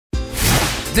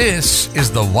This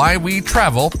is the Why We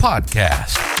Travel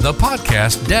podcast, the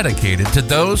podcast dedicated to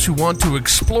those who want to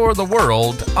explore the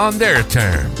world on their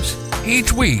terms.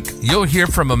 Each week, you'll hear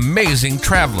from amazing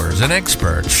travelers and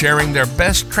experts sharing their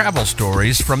best travel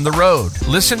stories from the road.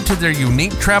 Listen to their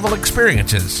unique travel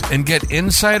experiences and get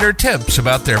insider tips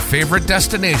about their favorite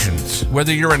destinations.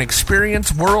 Whether you're an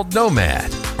experienced world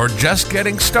nomad or just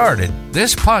getting started,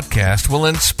 this podcast will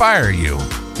inspire you,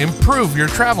 improve your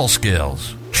travel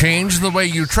skills, change the way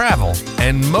you travel,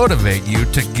 and motivate you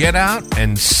to get out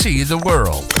and see the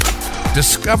world.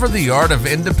 Discover the art of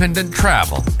independent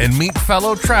travel and meet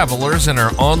fellow travelers in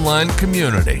our online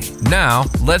community. Now,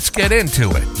 let's get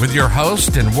into it with your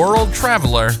host and world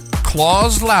traveler,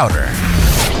 Claus Lauder.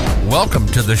 Welcome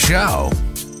to the show.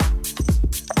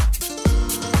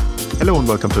 Hello and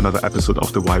welcome to another episode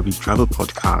of the Why We Travel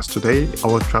podcast. Today,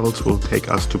 our travels will take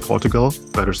us to Portugal,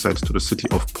 better said to the city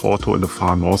of Porto in the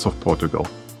far north of Portugal.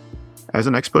 As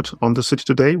an expert on the city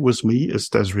today, with me is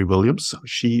Desiree Williams.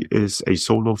 She is a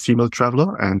solo female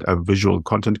traveler and a visual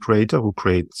content creator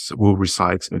who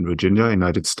resides in Virginia,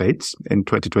 United States. In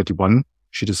 2021,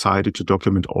 she decided to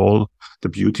document all the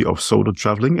beauty of solo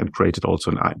traveling and created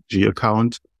also an IG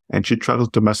account. And she travels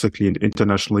domestically and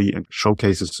internationally and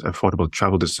showcases affordable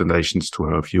travel destinations to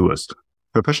her viewers.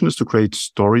 Her passion is to create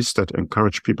stories that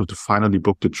encourage people to finally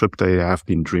book the trip they have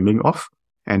been dreaming of.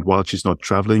 And while she's not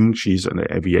traveling, she's an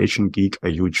aviation geek, a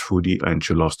huge foodie, and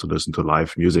she loves to listen to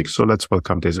live music. So let's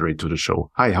welcome Desiree to the show.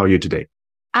 Hi, how are you today?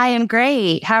 I am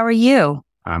great. How are you?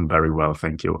 I'm very well,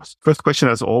 thank you. First question,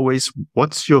 as always,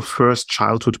 what's your first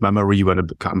childhood memory when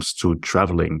it comes to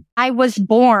traveling? I was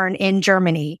born in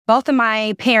Germany. Both of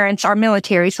my parents are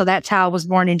military, so that's how I was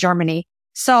born in Germany.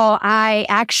 So I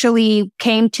actually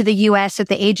came to the U.S. at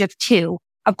the age of 2.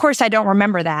 Of course, I don't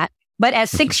remember that. But at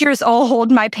 6 years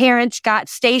old, my parents got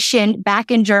stationed back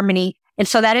in Germany. And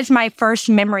so that is my first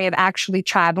memory of actually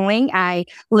traveling. I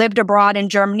lived abroad in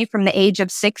Germany from the age of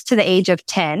 6 to the age of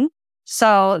 10.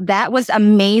 So that was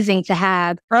amazing to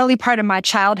have early part of my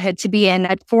childhood to be in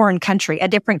a foreign country, a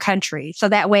different country. So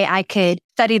that way I could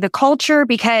study the culture,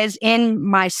 because in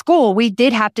my school, we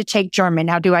did have to take German.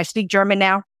 Now, do I speak German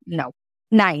now? No.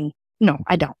 No,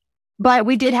 I don't. But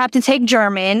we did have to take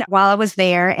German while I was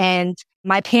there. And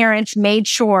my parents made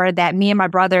sure that me and my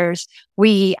brothers,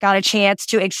 we got a chance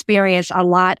to experience a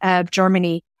lot of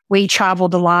Germany. We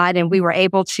traveled a lot and we were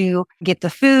able to get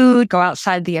the food, go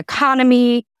outside the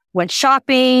economy, went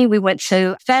shopping. We went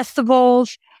to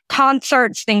festivals,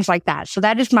 concerts, things like that. So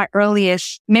that is my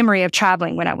earliest memory of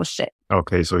traveling when I was 6.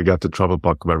 Okay, so you got the travel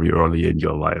bug very early in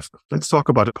your life. Let's talk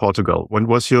about Portugal. When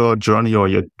was your journey or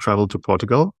your travel to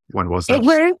Portugal? When was that? It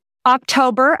was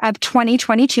October of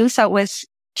 2022. So it was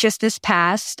just this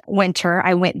past winter,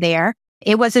 I went there.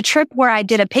 It was a trip where I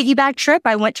did a piggyback trip.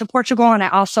 I went to Portugal and I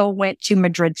also went to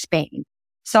Madrid, Spain.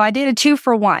 So I did a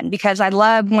 2-for-1 because I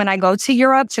love when I go to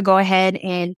Europe to go ahead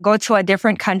and go to a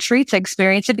different country to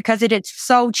experience it, because it is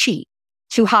so cheap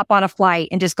to hop on a flight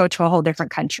and just go to a whole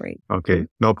different country. Okay.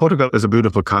 Now, Portugal is a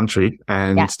beautiful country,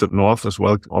 and it's the north as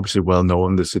well, obviously well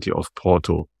known, the city of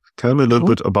Porto. Tell me a little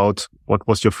bit about what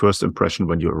was your first impression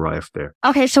when you arrived there.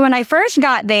 Okay, so when I first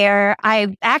got there,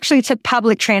 I actually took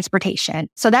public transportation.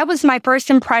 So that was my first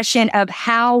impression of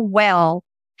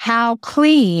how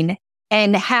clean,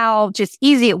 and how just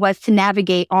easy it was to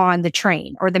navigate on the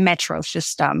train or the metro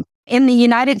system. In the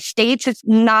United States, it's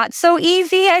not so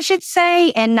easy, I should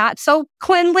say, and not so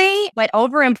cleanly. But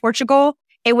over in Portugal,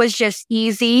 it was just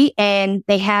easy, and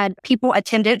they had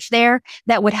attendants there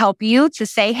that would help you to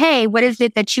say, hey, what is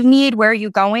it that you need? Where are you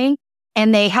going?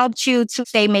 And they helped you to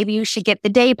say, maybe you should get the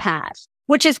day pass,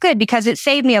 which is good because it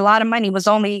saved me a lot of money. It was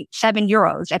only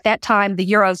 €7. At that time, the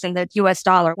euros and the US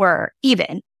dollar were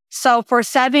even. So for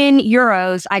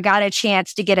 €7, I got a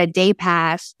chance to get a day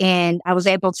pass, and I was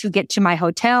able to get to my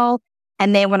hotel.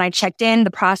 And then when I checked in,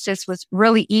 the process was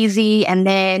really easy. And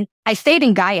then I stayed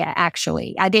in Gaia,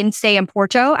 actually. I didn't stay in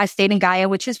Porto. I stayed in Gaia,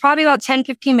 which is probably about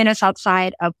 10-15 minutes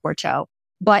outside of Porto.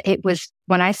 But it was,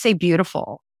 when I say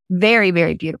beautiful, very,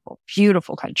 very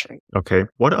beautiful country. Okay.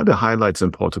 What are the highlights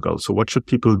in Portugal? So what should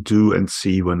people do and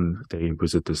see when they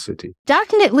visit the city?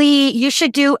 Definitely, you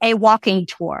should do a walking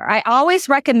tour. I always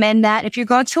recommend that. If you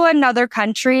go to another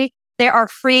country, there are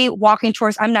free walking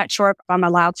tours. I'm not sure if I'm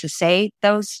allowed to say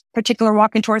those particular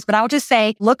walking tours, but I'll just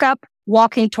say, look up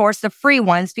walking tours, the free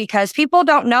ones, because people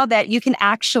don't know that you can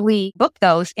actually book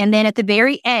those. And then at the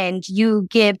very end, you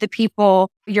give the people,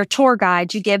 your tour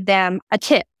guide, you give them a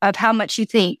tip of how much you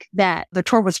think that the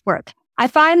tour was worth. I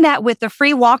find that with the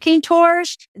free walking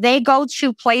tours, they go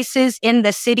to places in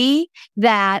the city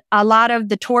that a lot of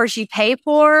the tours you pay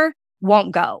for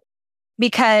won't go.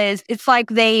 because it's like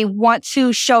they want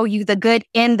to show you the good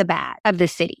and the bad of the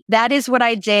city. That is what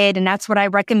I did. And that's what I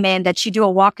recommend, that you do a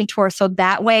walking tour. So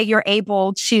that way you're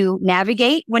able to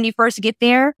navigate when you first get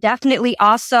there. Definitely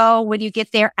also when you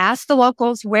get there, ask the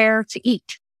locals where to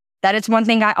eat. That is one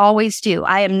thing I always do.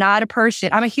 I am not a person.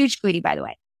 I'm a huge foodie, by the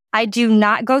way. I do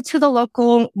not go to the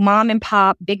local mom and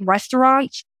pop big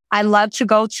restaurants. I love to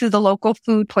go to the local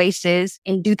food places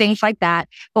and do things like that.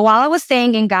 But while I was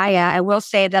staying in Gaia, I will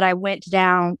say that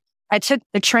I took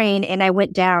the train and I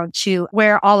went down to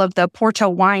where all of the Porto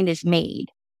wine is made.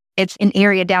 It's an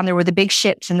area down there where the big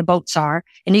ships and the boats are.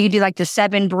 And you can do like the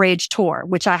 7-bridge tour,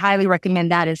 which I highly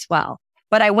recommend that as well.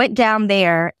 But I went down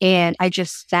there and I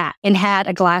just sat and had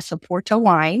a glass of Porto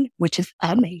wine, which is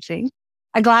amazing.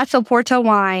 A glass of Porto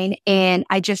wine, and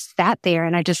I just sat there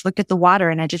and I just looked at the water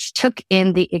and I just took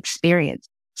in the experience.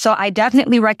 So I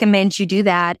definitely recommend you do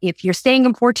that. If you're staying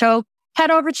in Porto,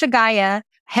 head over to Gaia,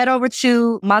 head over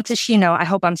to Montesino. I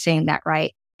hope I'm saying that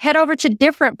right. Head over to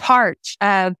different parts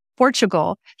of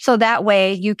Portugal. So that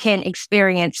way you can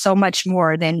experience so much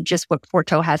more than just what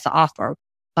Porto has to offer.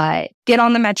 But get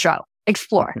on the metro,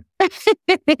 explore.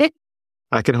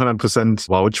 I can 100%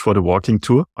 vouch for the walking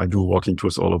tour. I do walking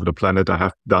tours all over the planet. I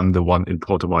have done the one in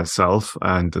Porto myself,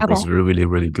 and it was really,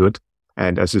 really good.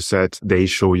 And as you said, they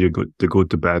show you the good,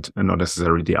 the bad, and not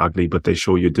necessarily the ugly, but they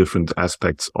show you different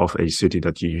aspects of a city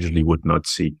that you usually would not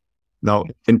see. Now,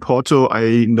 in Porto,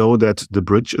 I know that the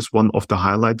bridge is one of the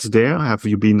highlights there. Have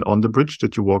you been on the bridge?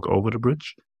 Did you walk over the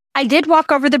bridge? I did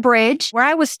walk over the bridge. Where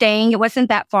I was staying, it wasn't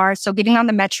that far. So getting on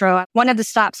the metro, one of the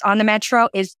stops on the metro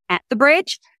is at the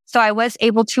bridge. So I was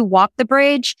able to walk the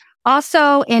bridge.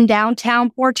 Also in downtown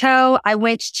Porto, I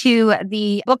went to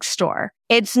the bookstore.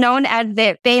 It's known as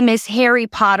the famous Harry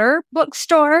Potter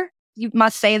bookstore. You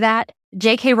must say that.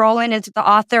 J.K. Rowling is the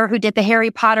author who did the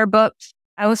Harry Potter books.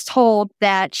 I was told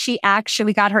that she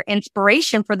actually got her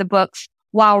inspiration for the books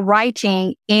while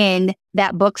writing in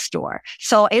that bookstore.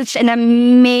 So it's an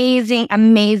amazing,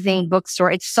 amazing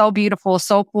bookstore. It's so beautiful,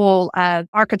 so full of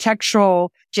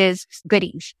architectural just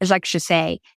goodies, as I should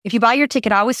say. If you buy your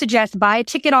ticket, I always suggest buy a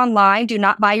ticket online. Do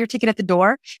not buy your ticket at the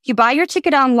door. If you buy your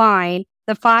ticket online,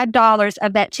 the $5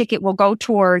 of that ticket will go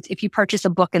towards if you purchase a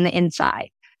book in the inside.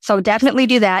 So definitely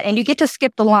do that. And you get to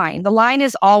skip the line. The line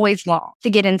is always long to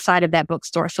get inside of that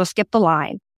bookstore. So skip the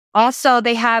line. Also,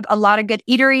 they have a lot of good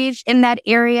eateries in that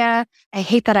area. I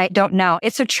hate that I don't know.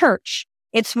 It's a church.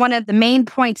 It's one of the main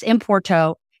points in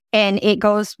Porto, and it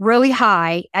goes really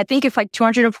high. I think it's like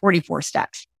 244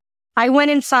 steps. I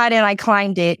went inside and I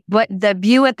climbed it, but the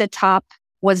view at the top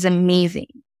was amazing.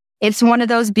 It's one of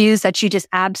those views that you just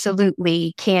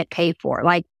absolutely can't pay for.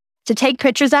 Like, to take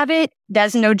pictures of it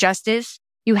does no justice.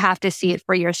 You have to see it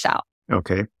for yourself.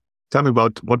 Okay. Tell me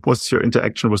about what was your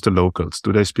interaction with the locals?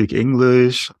 Do they speak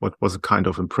English? What was the kind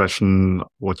of impression,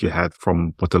 what you had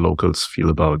from what the locals feel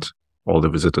about all the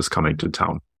visitors coming to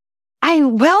town? I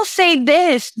will say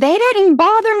this. They didn't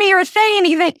bother me or say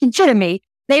anything to me.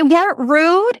 They weren't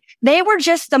rude. They were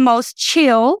just the most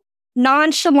chill,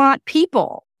 nonchalant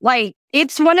people. Like,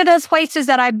 it's one of those places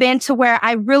that I've been to where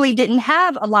I really didn't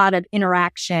have a lot of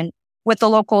interaction with the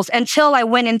locals until I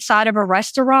went inside of a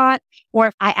restaurant or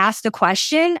if I asked a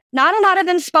question. Not a lot of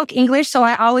them spoke English, so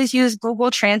I always use Google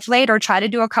Translate or try to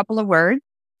do a couple of words.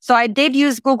 So I did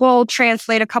use Google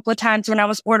Translate a couple of times when I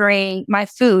was ordering my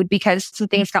food because some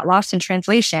things got lost in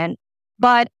translation.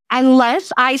 But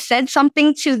unless I said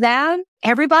something to them,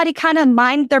 everybody kind of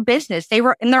minded their business. They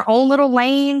were in their own little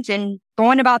lanes and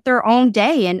going about their own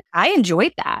day, and I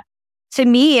enjoyed that. To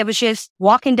me, it was just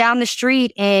walking down the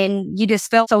street and you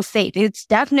just felt so safe. It's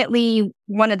definitely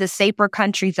one of the safer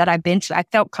countries that I've been to. I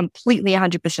felt completely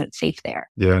 100% safe there.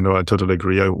 Yeah, no, I totally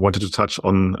agree. I wanted to touch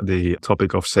on the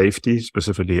topic of safety,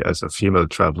 specifically as a female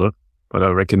traveler. But I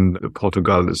reckon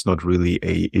Portugal is not really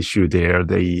a issue there.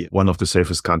 One of the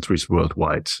safest countries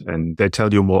worldwide. And they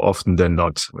tell you more often than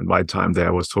not. In my time there,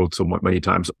 I was told so many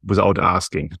times without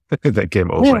asking. They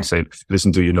came over and said,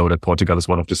 listen, do you know that Portugal is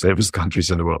one of the safest countries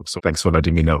in the world? So thanks for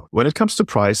letting me know. When it comes to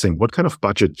pricing, what kind of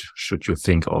budget should you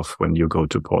think of when you go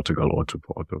to Portugal or to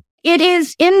Porto? It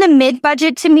is in the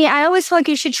mid-budget to me. I always feel like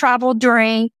you should travel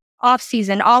during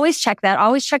off-season. Always check that.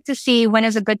 Always check to see when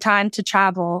is a good time to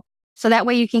travel. So that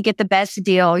way you can get the best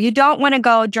deal. You don't want to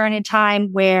go during a time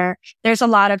where there's a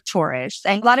lot of tourists.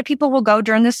 And a lot of people will go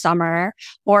during the summer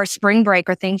or spring break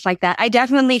or things like that. I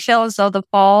definitely feel as though the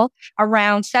fall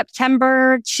around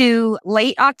September to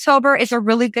late October is a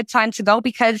really good time to go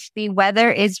because the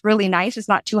weather is really nice. It's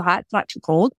not too hot. It's not too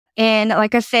cold. And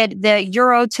like I said, the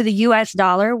euro to the US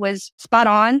dollar was spot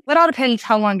on. But it all depends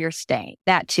how long you're staying.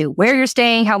 That too. Where you're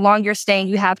staying, how long you're staying,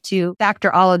 you have to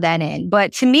factor all of that in.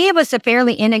 But to me, it was a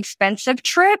fairly inexpensive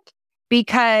trip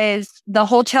because the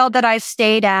hotel that I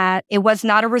stayed at, it was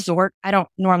not a resort. I don't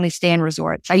normally stay in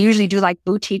resorts. I usually do like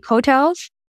boutique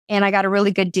hotels, and I got a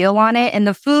really good deal on it. And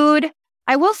the food,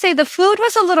 I will say the food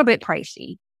was a little bit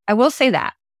pricey. I will say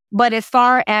that. But as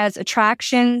far as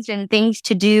attractions and things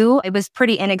to do, it was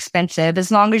pretty inexpensive as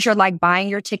long as you're like buying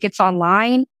your tickets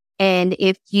online. And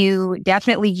if you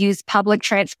definitely use public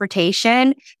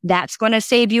transportation, that's going to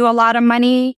save you a lot of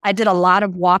money. I did a lot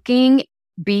of walking.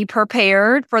 Be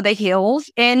prepared for the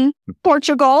hills in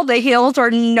Portugal. The hills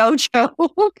are no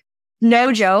joke,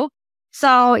 no joke.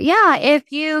 So yeah, if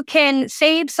you can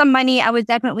save some money, I would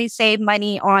definitely save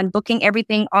money on booking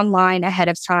everything online ahead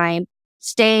of time.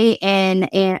 Stay in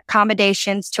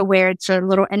accommodations to where it's a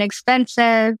little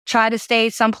inexpensive. Try to stay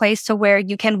someplace to where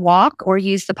you can walk or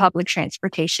use the public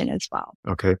transportation as well.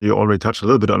 Okay. You already touched a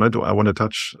little bit on it. I want to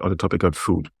touch on the topic of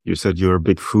food. You said you're a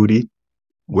big foodie.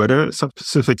 Were there some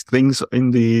specific things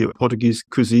in the Portuguese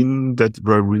cuisine that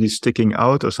were really sticking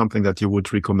out or something that you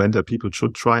would recommend that people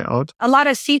should try out? A lot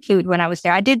of seafood when I was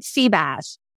there. I did sea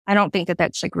bass. I don't think that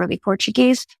that's like really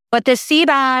Portuguese, but the sea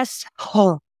bass,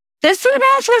 the sea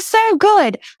bass was so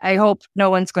good. I hope no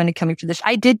one's going to come for this.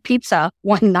 I did pizza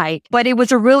one night, but it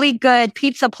was a really good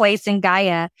pizza place in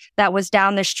Gaia that was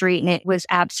down the street, and it was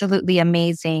absolutely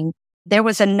amazing. There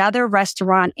was another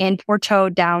restaurant in Porto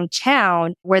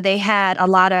downtown where they had a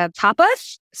lot of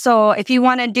tapas. So if you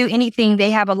want to do anything, they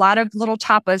have a lot of little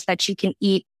tapas that you can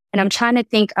eat. And I'm trying to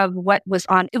think of what was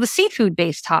on. It was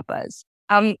seafood-based tapas.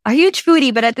 I'm a huge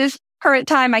foodie, but at this current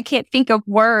time, I can't think of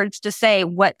words to say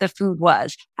what the food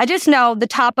was. I just know the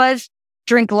tapas,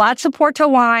 drink lots of Porto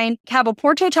wine, have a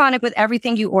Porto tonic with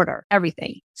everything you order,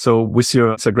 everything. So with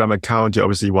your Instagram account, you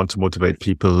obviously want to motivate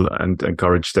people and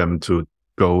encourage them to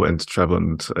go and travel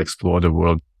and explore the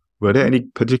world. Were there any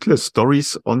particular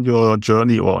stories on your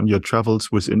journey or on your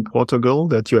travels within Portugal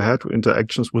that you had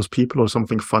interactions with people or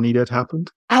something funny that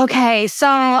happened? Okay, so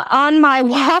on my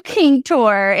walking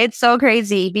tour, it's so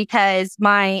crazy because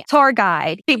my tour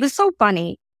guide, he was so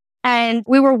funny. And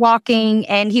we were walking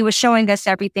and he was showing us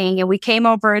everything. And we came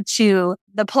over to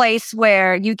the place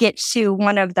where you get to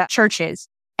one of the churches.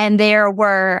 And there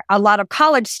were a lot of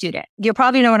college students. You'll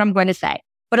probably know what I'm going to say.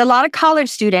 But a lot of college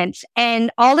students, and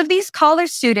all of these college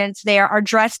students there are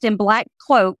dressed in black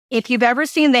cloaks. If you've ever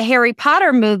seen the Harry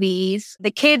Potter movies,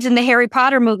 the kids in the Harry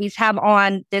Potter movies have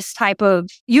on this type of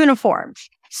uniforms.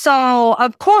 So,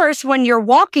 of course, when you're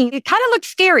walking, it kind of looks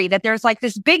scary that there's like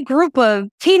this big group of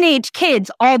teenage kids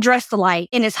all dressed alike,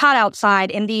 and it's hot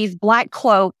outside in these black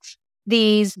cloaks,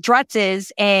 these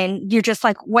dresses, and you're just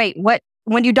like, wait, what?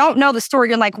 When you don't know the story,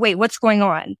 you're like, wait, what's going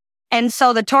on? And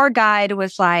so the tour guide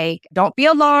was like, don't be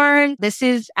alarmed. This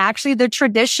is actually the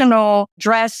traditional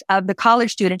dress of the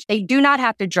college students. They do not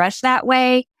have to dress that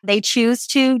way. They choose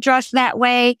to dress that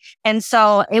way. And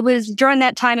so it was during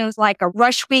that time, it was like a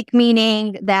rush week,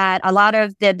 meaning that a lot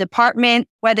of the department,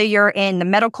 whether you're in the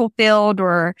medical field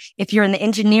or if you're in the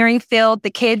engineering field,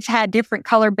 the kids had different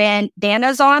color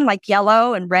bandanas on, like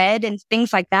yellow and red and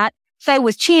things like that. So it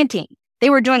was chanting. They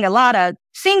were doing a lot of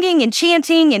singing and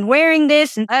chanting and wearing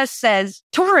this. And us as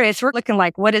tourists, we're looking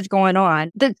like, what is going on?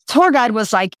 The tour guide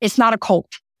was like, it's not a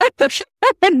cult.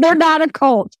 They're not a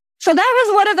cult. So that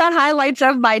was one of the highlights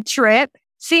of my trip,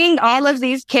 seeing all of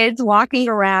these kids walking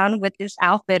around with this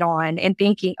outfit on and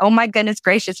thinking, oh my goodness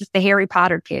gracious, it's the Harry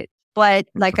Potter kid. But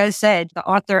like I said, the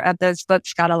author of those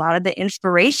books got a lot of the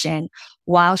inspiration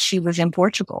while she was in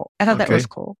Portugal. I thought that was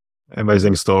cool.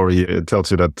 Amazing story. It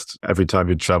tells you that every time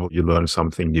you travel, you learn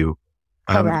something new.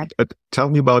 Correct. Tell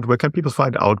me about, where can people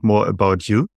find out more about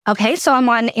you? Okay, so I'm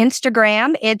on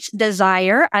Instagram. It's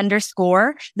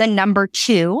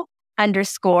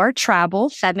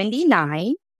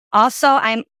desire_2_travel79. Also,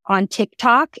 I'm on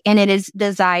TikTok, and it is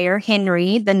Desire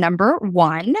Henry,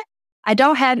 1. I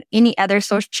don't have any other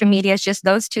social medias, just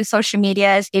those two social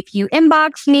medias. If you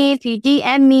inbox me, if you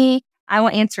DM me, I will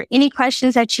answer any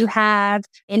questions that you have.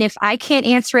 And if I can't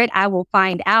answer it, I will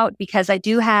find out, because I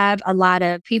do have a lot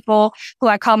of people who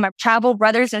I call my travel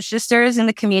brothers and sisters in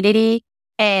the community.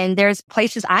 And there's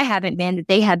places I haven't been that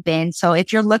they have been. So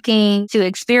if you're looking to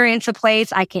experience a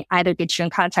place, I can either get you in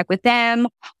contact with them,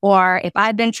 or if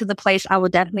I've been to the place, I will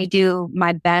definitely do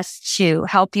my best to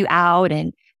help you out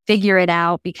and figure it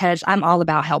out because I'm all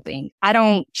about helping. I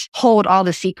don't hold all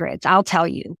the secrets. I'll tell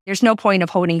you, there's no point of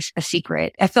holding a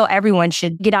secret. I feel everyone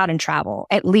should get out and travel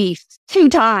at least 2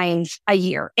 times a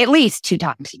year, at least 2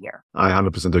 times a year. I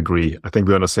 100% agree. I think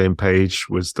we're on the same page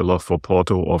with the love for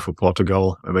Porto or for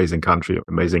Portugal. Amazing country,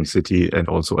 amazing city. And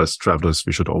also as travelers,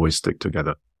 we should always stick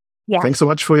together. Yeah. Thanks so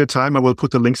much for your time. I will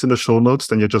put the links in the show notes.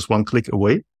 Then you're just one click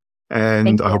away.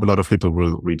 And I hope a lot of people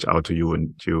will reach out to you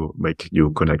and to make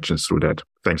new connections through that.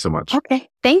 Thanks so much. Okay.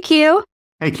 Thank you.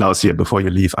 Hey, Klaus here. Before you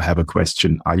leave, I have a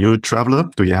question. Are you a traveler?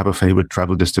 Do you have a favorite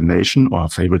travel destination or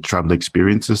favorite travel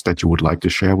experiences that you would like to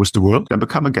share with the world? Then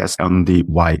become a guest on the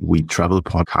Why We Travel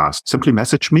podcast. Simply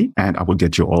message me and I will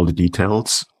get you all the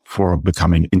details for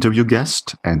becoming interview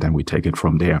guest. And then we take it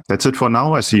from there. That's it for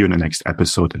now. I see you in the next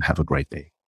episode and have a great day.